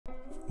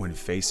When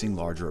facing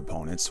larger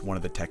opponents, one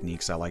of the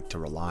techniques I like to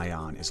rely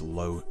on is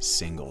low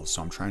singles.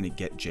 So I'm trying to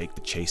get Jake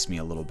to chase me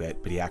a little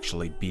bit, but he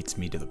actually beats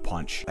me to the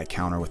punch. I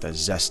counter with a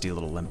zesty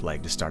little limp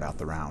leg to start out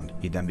the round.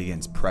 He then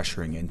begins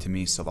pressuring into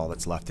me, so all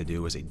that's left to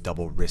do is a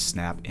double wrist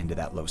snap into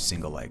that low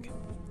single leg.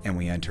 And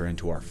we enter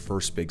into our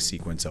first big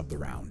sequence of the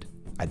round.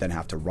 I then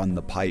have to run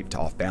the pipe to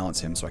off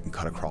balance him so I can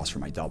cut across for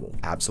my double,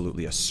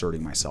 absolutely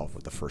asserting myself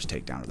with the first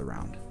takedown of the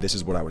round. This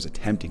is what I was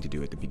attempting to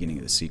do at the beginning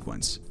of the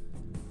sequence.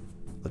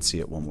 Let's see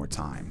it one more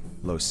time.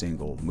 Low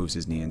single, moves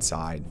his knee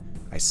inside.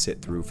 I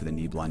sit through for the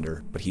knee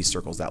blender, but he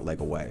circles that leg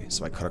away.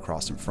 So I cut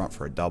across in front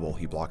for a double.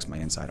 He blocks my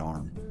inside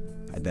arm.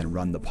 I then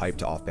run the pipe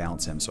to off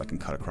balance him so I can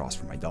cut across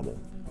for my double.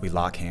 We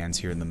lock hands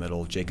here in the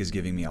middle. Jake is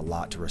giving me a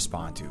lot to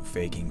respond to,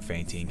 faking,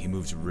 feinting. He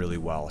moves really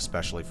well,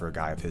 especially for a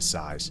guy of his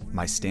size.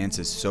 My stance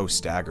is so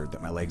staggered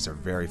that my legs are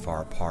very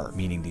far apart,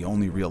 meaning the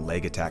only real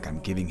leg attack I'm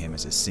giving him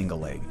is a single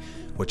leg,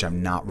 which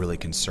I'm not really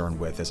concerned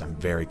with as I'm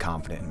very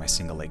confident in my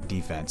single leg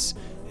defense,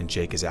 and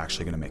Jake is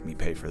actually going to make me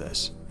pay for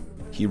this.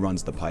 He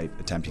runs the pipe,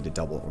 attempting to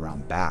double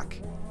around back,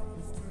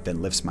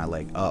 then lifts my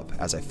leg up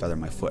as I feather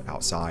my foot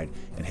outside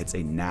and hits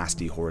a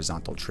nasty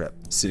horizontal trip,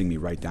 sitting me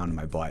right down to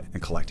my butt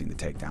and collecting the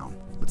takedown.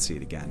 Let's see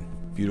it again.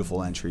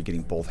 Beautiful entry,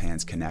 getting both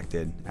hands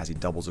connected. As he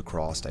doubles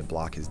across, I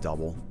block his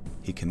double.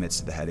 He commits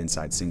to the head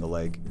inside single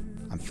leg.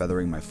 I'm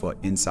feathering my foot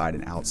inside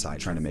and outside,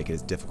 trying to make it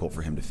as difficult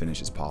for him to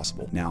finish as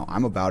possible. Now,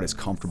 I'm about as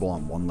comfortable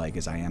on one leg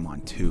as I am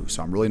on two,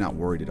 so I'm really not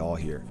worried at all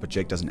here. But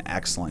Jake does an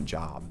excellent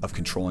job of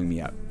controlling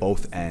me at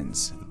both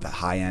ends, the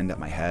high end at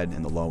my head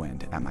and the low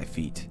end at my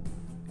feet.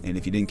 And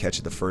if he didn't catch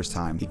it the first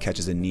time, he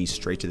catches a knee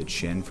straight to the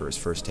chin for his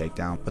first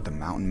takedown, but the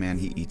mountain man,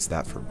 he eats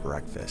that for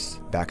breakfast.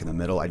 Back in the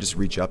middle, I just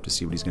reach up to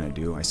see what he's gonna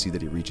do. I see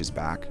that he reaches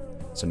back.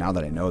 So now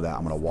that I know that,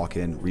 I'm gonna walk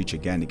in, reach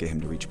again to get him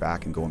to reach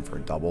back and go in for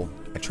a double.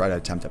 I try to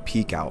attempt a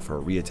peek out for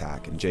a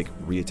reattack, and Jake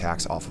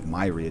reattacks off of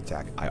my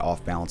reattack. I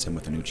off balance him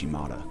with an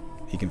Uchimata.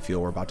 He can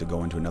feel we're about to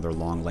go into another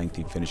long,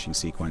 lengthy finishing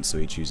sequence, so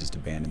he chooses to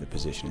abandon the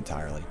position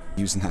entirely,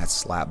 using that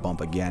slap bump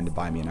again to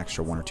buy me an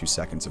extra 1 or 2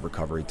 seconds of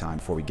recovery time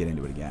before we get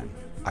into it again.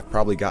 I've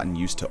probably gotten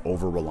used to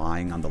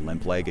over-relying on the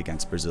limp leg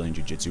against Brazilian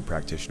Jiu-Jitsu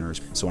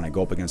practitioners, so when I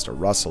go up against a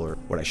wrestler,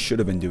 what I should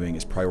have been doing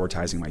is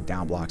prioritizing my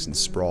down blocks and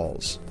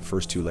sprawls, the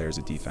first 2 layers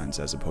of defense,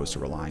 as opposed to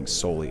relying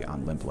solely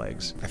on limp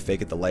legs. I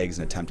fake at the legs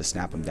and attempt to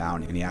snap him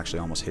down, and he actually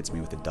almost hits me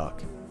with a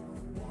duck.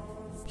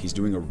 He's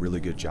doing a really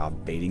good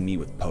job baiting me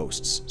with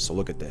posts. So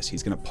look at this,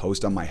 he's gonna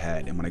post on my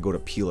head, and when I go to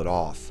peel it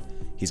off,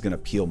 he's gonna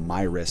peel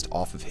my wrist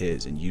off of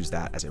his and use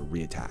that as a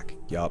reattack.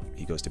 Yup,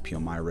 he goes to peel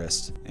my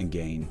wrist and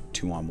gain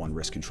 2-on-1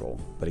 wrist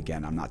control. But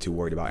again, I'm not too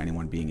worried about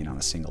anyone being in on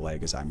a single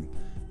leg, as I'm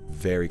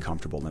very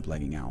comfortable limp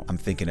legging out. I'm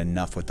thinking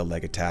enough with the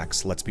leg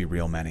attacks, let's be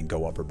real men and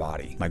go upper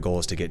body. My goal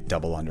is to get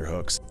double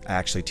underhooks. I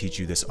actually teach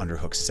you this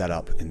underhook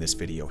setup in this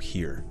video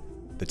here.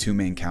 The 2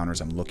 main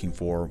counters I'm looking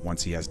for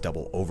once he has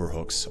double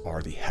overhooks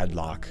are the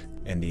headlock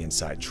and the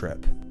inside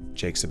trip.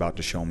 Jake's about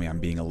to show me I'm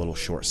being a little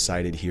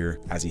short-sighted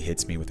here as he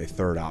hits me with a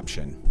 3rd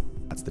option.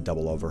 That's the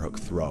double overhook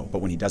throw.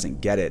 But when he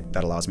doesn't get it,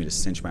 that allows me to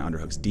cinch my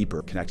underhooks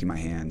deeper, connecting my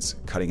hands,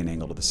 cutting an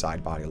angle to the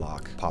side body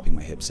lock, popping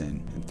my hips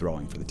in, and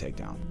throwing for the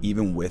takedown.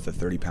 Even with a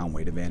 30-pound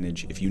weight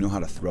advantage, if you know how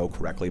to throw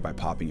correctly by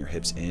popping your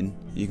hips in,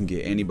 you can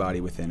get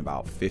anybody within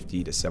about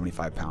 50 to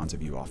 75 pounds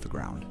of you off the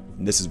ground.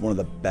 And this is one of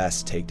the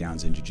best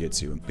takedowns in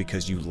Jiu-Jitsu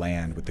because you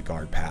land with the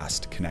guard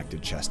passed,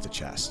 connected chest to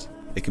chest.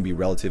 It can be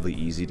relatively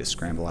easy to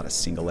scramble out of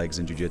single legs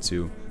in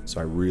Jiu-Jitsu, so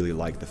I really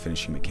like the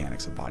finishing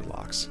mechanics of body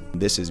locks.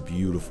 This is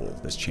beautiful,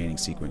 this chaining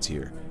sequence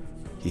here.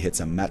 He hits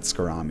a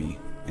Metskarami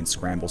and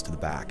scrambles to the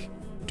back,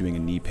 doing a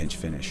knee pinch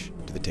finish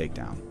to the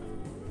takedown.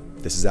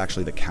 This is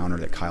actually the counter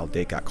that Kyle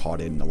Dake got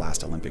caught in the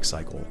last Olympic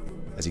cycle.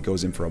 As he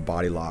goes in for a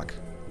body lock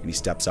and he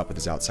steps up with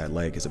his outside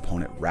leg, his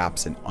opponent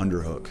wraps an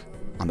underhook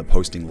on the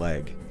posting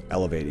leg,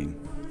 elevating,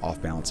 off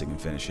balancing,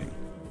 and finishing.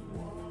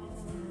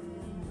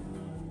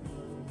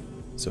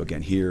 So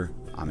again, here,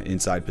 I'm in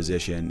inside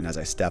position, and as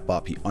I step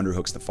up, he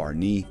underhooks the far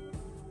knee,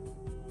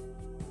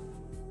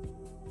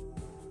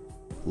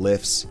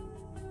 lifts,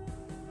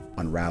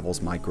 unravels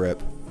my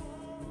grip,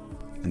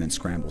 and then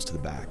scrambles to the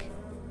back,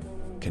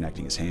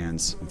 connecting his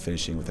hands and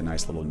finishing with a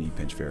nice little knee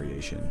pinch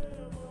variation.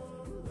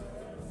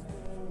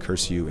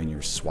 Curse you in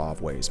your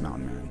suave ways,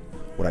 mountain man.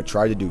 What I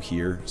tried to do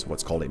here is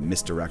what's called a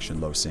misdirection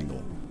low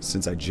single.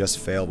 Since I just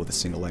failed with a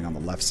single leg on the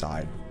left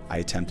side, I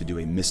attempt to do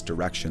a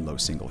misdirection low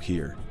single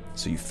here.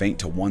 So you feint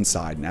to one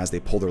side, and as they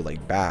pull their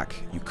leg back,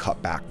 you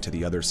cut back to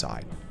the other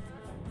side.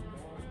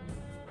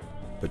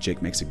 But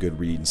Jake makes a good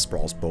read and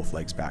sprawls both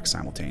legs back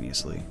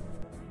simultaneously.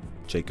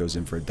 Jake goes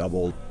in for a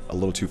double, a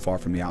little too far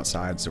from the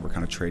outside, so we're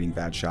kind of trading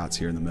bad shots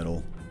here in the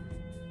middle.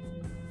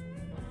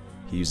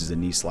 He uses a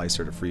knee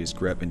slicer to free his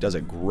grip and does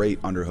a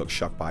great underhook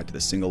shuck by to the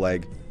single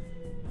leg,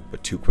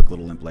 but 2 quick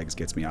little limp legs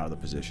gets me out of the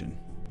position.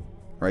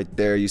 Right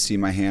there, you see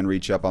my hand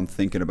reach up. I'm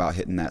thinking about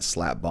hitting that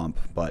slap bump,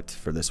 but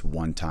for this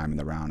one time in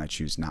the round, I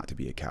choose not to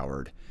be a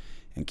coward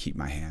and keep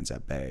my hands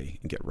at bay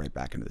and get right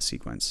back into the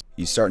sequence.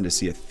 You're starting to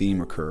see a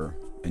theme occur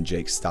in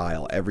Jake's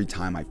style. Every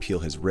time I peel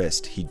his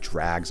wrist, he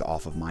drags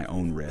off of my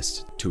own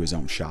wrist to his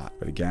own shot.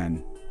 But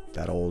again,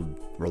 That old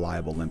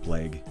reliable limp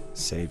leg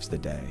saves the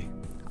day.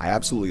 I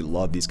absolutely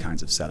love these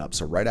kinds of setups.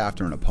 So right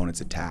after an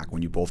opponent's attack,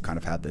 when you both kind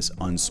of had this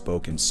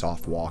unspoken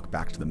soft walk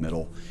back to the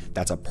middle,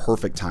 that's a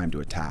perfect time to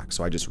attack.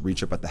 So I just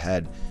reach up at the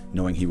head,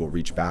 knowing he will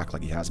reach back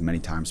like he has many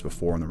times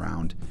before in the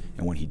round.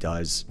 And when he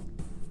does,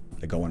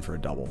 I go in for a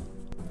double.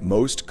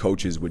 Most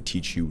coaches would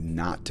teach you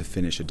not to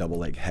finish a double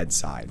leg head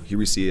side. Here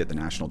we see it at the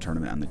national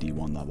tournament on the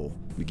D1 level.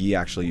 McGee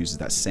actually uses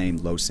that same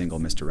low single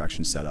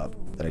misdirection setup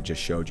that I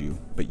just showed you,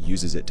 but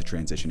uses it to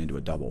transition into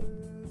a double.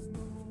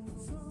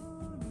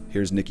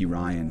 Here's Nicky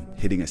Ryan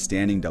hitting a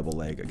standing double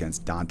leg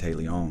against Dante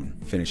Leon,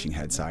 finishing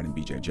head side in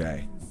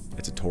BJJ.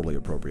 It's a totally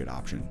appropriate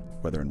option,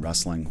 whether in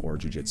wrestling or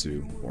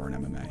jiu-jitsu or in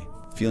MMA.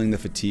 Feeling the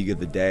fatigue of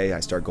the day,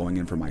 I start going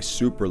in for my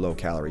super low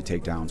calorie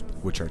takedowns,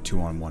 which are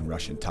 2-on-1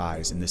 Russian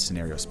ties. In this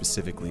scenario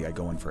specifically, I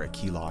go in for a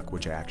key lock,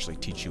 which I actually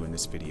teach you in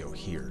this video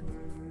here.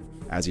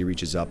 As he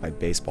reaches up, I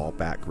baseball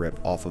back grip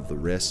off of the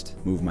wrist,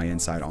 move my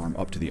inside arm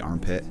up to the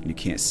armpit. You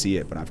can't see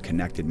it, but I've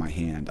connected my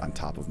hand on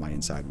top of my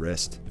inside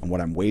wrist. And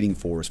what I'm waiting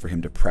for is for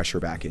him to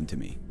pressure back into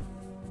me.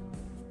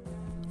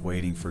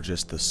 Waiting for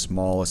just the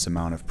smallest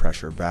amount of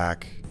pressure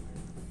back.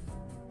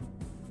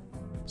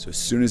 So as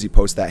soon as he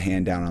posts that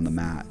hand down on the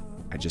mat,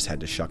 I just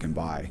had to shuck him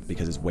by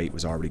because his weight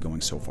was already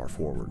going so far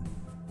forward.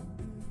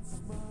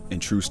 In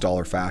true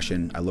Staller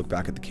fashion, I look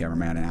back at the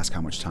cameraman and ask how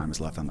much time is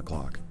left on the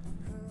clock.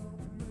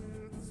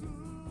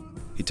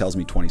 He tells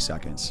me 20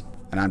 seconds,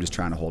 and I'm just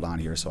trying to hold on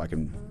here so I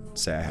can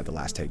say I had the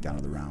last takedown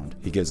of the round.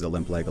 He gives the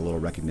limp leg a little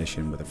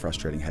recognition with a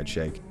frustrating head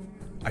shake.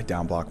 I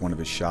down block one of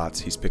his shots.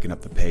 He's picking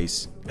up the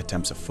pace,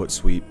 attempts a foot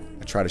sweep.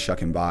 I try to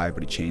shuck him by,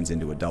 but he chains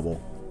into a double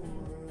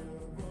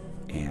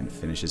and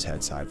finishes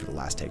head side for the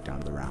last takedown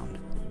of the round.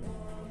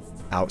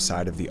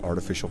 Outside of the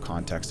artificial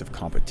context of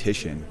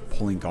competition,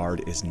 pulling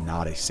guard is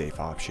not a safe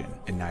option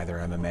in neither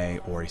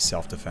MMA or a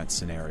self-defense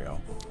scenario.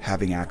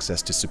 Having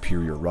access to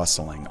superior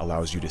wrestling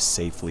allows you to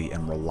safely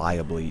and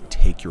reliably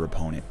take your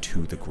opponent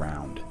to the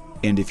ground.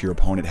 And if your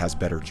opponent has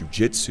better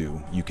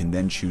jiu-jitsu, you can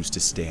then choose to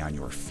stay on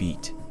your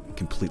feet,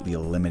 completely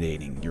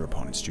eliminating your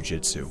opponent's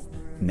jiu-jitsu.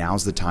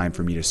 Now's the time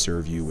for me to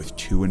serve you with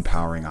two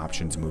empowering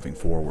options moving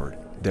forward.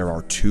 There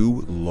are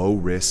two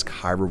low-risk,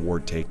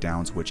 high-reward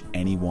takedowns which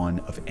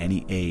anyone of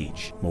any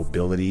age,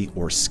 mobility,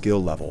 or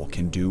skill level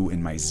can do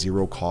in my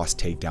zero-cost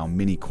takedown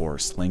mini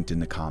course linked in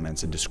the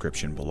comments and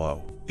description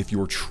below. If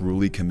you're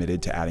truly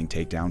committed to adding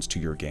takedowns to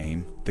your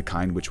game, the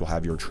kind which will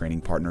have your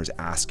training partners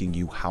asking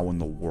you how in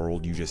the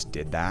world you just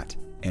did that,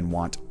 and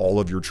want all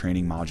of your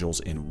training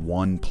modules in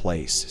one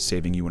place,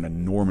 saving you an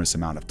enormous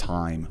amount of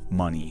time,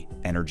 money,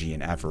 energy,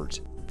 and effort,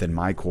 then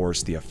my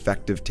course, the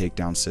Effective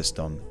Takedown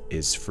System,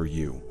 is for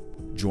you.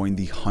 Join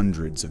the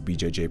hundreds of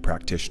BJJ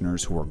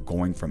practitioners who are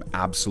going from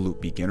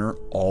absolute beginner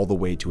all the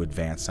way to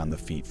advanced on the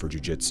feet for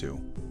jiu-jitsu.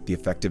 The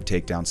Effective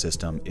Takedown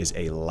System is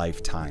a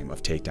lifetime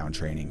of takedown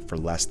training for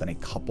less than a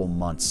couple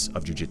months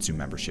of jiu-jitsu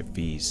membership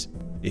fees.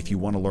 If you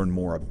want to learn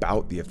more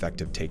about the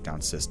Effective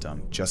Takedown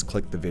System, just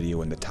click the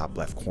video in the top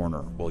left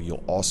corner, where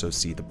you'll also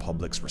see the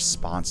public's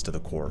response to the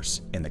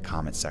course in the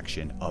comment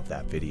section of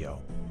that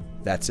video.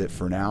 That's it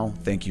for now.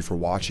 Thank you for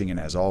watching, and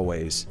as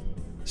always,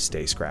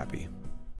 stay scrappy.